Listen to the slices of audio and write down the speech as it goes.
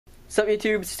Sup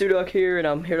YouTube, Studog here, and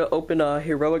I'm here to open a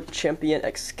Heroic Champion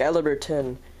Excalibur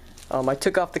tin. I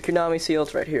took off the Konami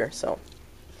seals right here, so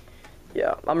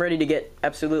yeah, I'm ready to get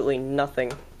absolutely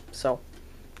nothing. So,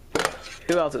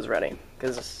 who else is ready?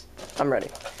 Because I'm ready.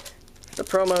 The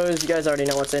promos, you guys already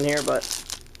know what's in here,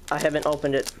 but I haven't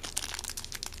opened it.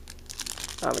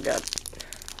 Oh my god.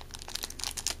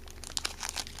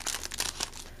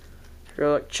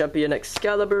 Heroic Champion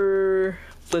Excalibur,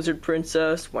 Blizzard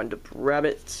Princess, Wind Up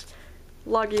Rabbit,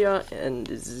 Logia, and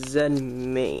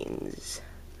Zen Mains.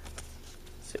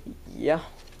 So yeah.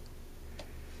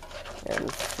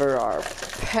 And for our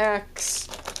packs,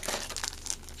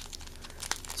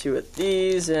 2 of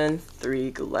these and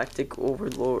 3 Galactic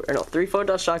Overlord, or no, 3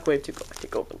 Photon Shockwave, 2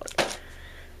 Galactic Overlord.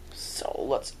 So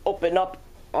let's open up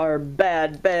our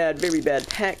very bad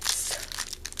packs.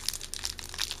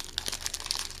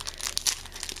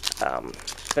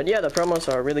 But yeah, the promos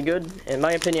are really good. In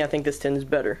my opinion, I think this tin is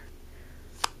better.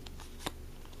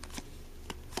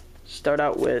 Start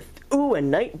out with, ooh, a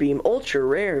Night Beam, ultra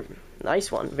rare.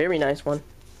 Nice one, very nice one.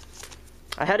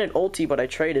 I had an ulti, but I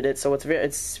traded it, so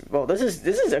well, this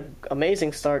is an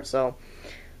amazing start, so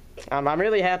I'm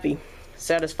really happy,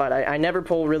 satisfied. I never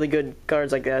pull really good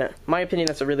cards like that. In my opinion,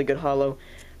 that's a really good holo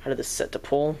out of this set to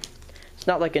pull. It's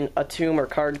not like a tomb or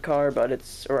card, but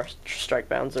it's, or a strike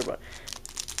bouncer, but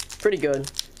pretty good.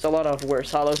 It's a lot of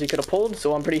worse holos you could have pulled,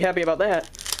 so I'm pretty happy about that.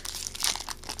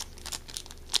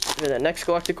 And the next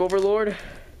Galactic Overlord.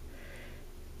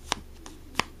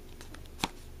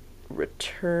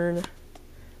 Return.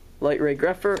 Light Ray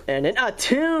Greffer. And a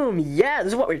tomb! Yeah,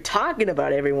 this is what we're talking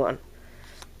about, everyone.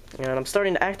 And I'm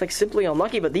starting to act like simply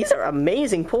unlucky, but these are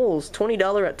amazing pulls.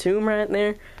 $20 at tomb right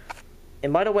there.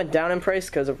 It might have went down in price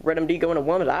because of Red MD going to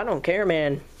 1, but I don't care,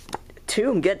 man.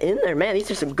 Tomb, get in there, man. These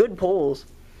are some good pulls.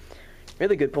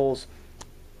 Really good pulls.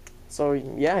 So,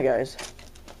 yeah, guys.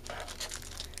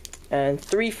 And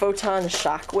 3 Photon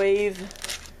Shockwave.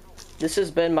 This has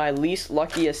been my least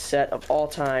luckiest set of all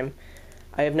time.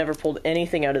 I have never pulled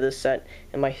anything out of this set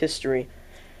in my history.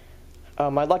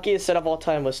 My luckiest set of all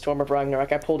time was Storm of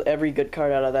Ragnarok. I pulled every good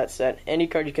card out of that set. Any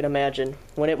card you can imagine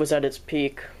when it was at its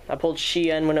peak. I pulled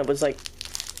Shien when it was like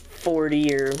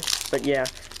 40 or... But yeah,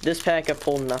 this pack I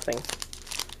pulled nothing.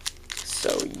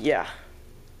 So yeah.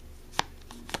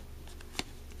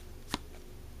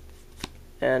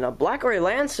 And a Black Ray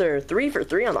Lancer, 3 for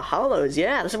 3 on the holos.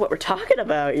 Yeah, this is what we're talking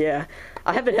about, yeah.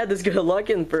 I haven't had this good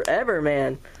luck in forever,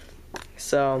 man.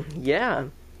 So, yeah.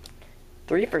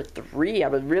 3 for 3. I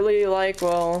would really like,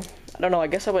 well, I don't know, I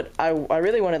guess I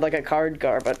really wanted like a card,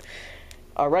 but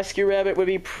a Rescue Rabbit would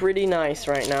be pretty nice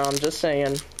right now, I'm just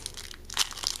saying.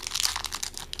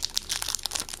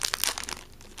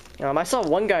 I saw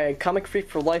one guy, Comic Freak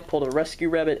for Life, pulled a Rescue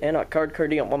Rabbit and a card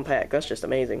on one pack. That's just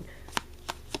amazing.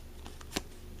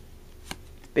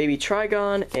 Baby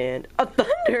Trigon, and a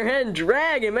Thunder and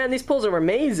Dragon. Man, these pulls are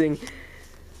amazing.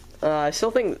 I still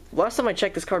think, last time I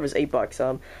checked, this card was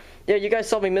 $8. Yeah, you guys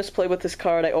saw me misplay with this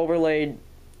card. I overlaid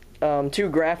 2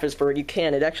 graphics for it. You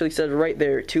can. It actually says right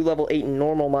there, 2 level 8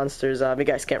 normal monsters. You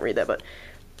guys can't read that, but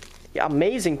yeah,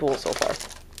 amazing pull so far.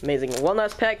 Amazing. One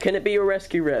last pack. Can it be a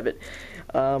Rescue Rabbit?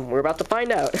 We're about to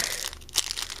find out.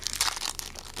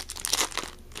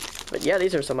 But yeah,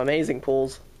 these are some amazing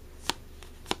pulls.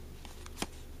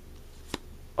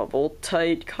 A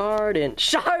Voltite card and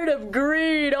Shard of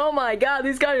Greed. Oh my god,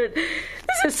 these guys are...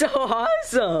 This is so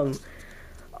awesome.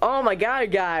 Oh my god,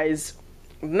 guys.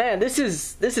 Man, this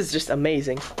is just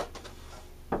amazing.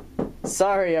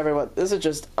 Sorry, everyone. This is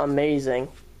just amazing.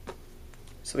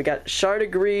 So we got Shard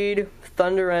of Greed,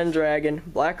 Thunder and Dragon,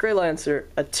 Black Ray Lancer,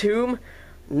 a Tomb,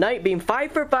 Night Beam,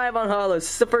 5 for 5 on holos.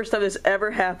 This is the first time this ever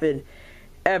happened.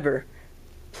 Ever.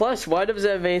 Plus, Wind Up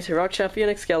Zen Mains, Heroic Champion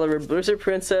Excalibur, Blizzard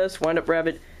Princess, Wind Up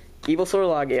Rabbit, Evil Sword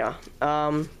Logia.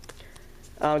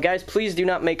 Guys, please do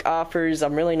not make offers.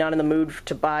 I'm really not in the mood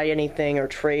to buy anything or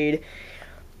trade.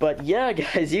 But yeah,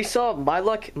 guys, you saw my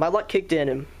luck kicked in.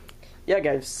 And yeah,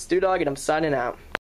 guys, Studog, and I'm signing out.